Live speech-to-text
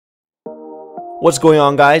What's going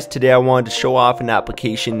on, guys? Today I wanted to show off an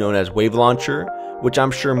application known as Wave Launcher, which I'm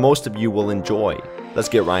sure most of you will enjoy. Let's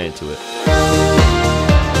get right into it.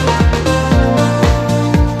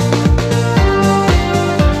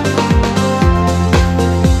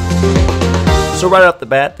 So right off the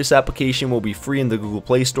bat, this application will be free in the Google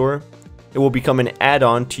Play Store. It will become an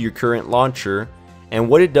add-on to your current launcher, and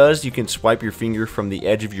what it does, you can swipe your finger from the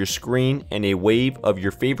edge of your screen and a wave of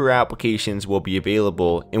your favorite applications will be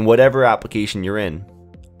available in whatever application you're in.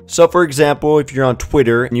 So for example, if you're on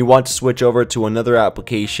Twitter and you want to switch over to another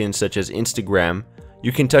application such as Instagram,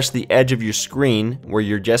 you can touch the edge of your screen where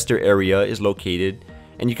your gesture area is located,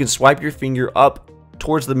 and you can swipe your finger up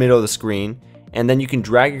towards the middle of the screen, and then you can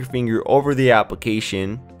drag your finger over the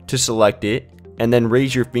application to select it, and then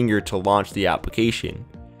raise your finger to launch the application.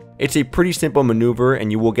 It's a pretty simple maneuver,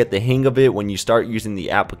 and you will get the hang of it when you start using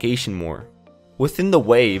the application more. Within the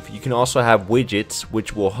Wave, you can also have widgets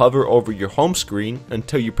which will hover over your home screen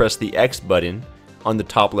until you press the X button on the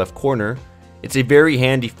top left corner. It's a very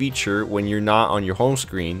handy feature when you're not on your home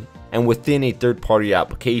screen and within a third-party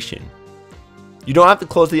application. You don't have to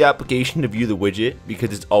close the application to view the widget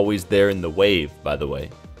because it's always there in the Wave, by the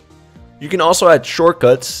way. You can also add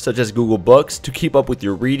shortcuts such as Google Books to keep up with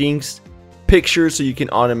your readings, pictures so you can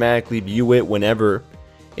automatically view it whenever,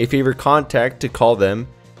 a favorite contact to call them,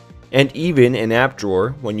 and even an app drawer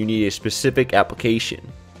when you need a specific application.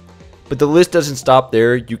 But the list doesn't stop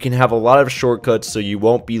there. You can have a lot of shortcuts so you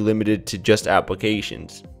won't be limited to just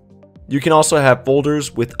applications. You can also have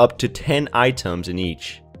folders with up to 10 items in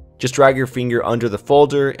each. Just drag your finger under the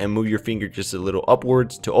folder and move your finger just a little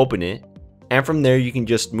upwards to open it, and from there you can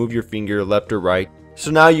just move your finger left or right.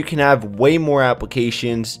 So now you can have way more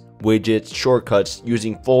applications, widgets, shortcuts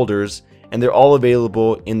using folders, and they're all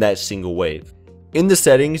available in that single wave. In the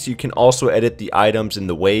settings, you can also edit the items in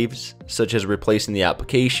the waves, such as replacing the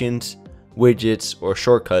applications, widgets, or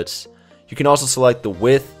shortcuts. You can also select the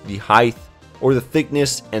width, the height, or the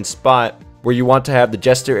thickness and spot where you want to have the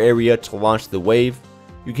gesture area to launch the wave.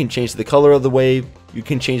 You can change the color of the wave, you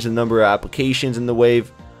can change the number of applications in the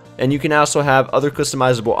wave, and you can also have other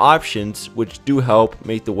customizable options which do help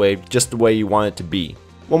make the wave just the way you want it to be.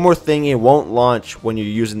 One more thing, it won't launch when you're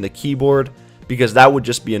using the keyboard because that would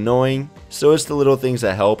just be annoying, so it's the little things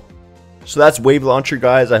that help. So that's Wave Launcher,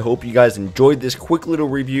 guys. I hope you guys enjoyed this quick little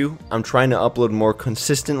review. I'm trying to upload more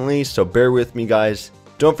consistently, so bear with me, guys.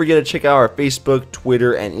 Don't forget to check out our Facebook,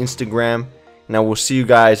 Twitter, and Instagram, and I will see you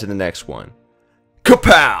guys in the next one.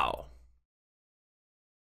 Kapow!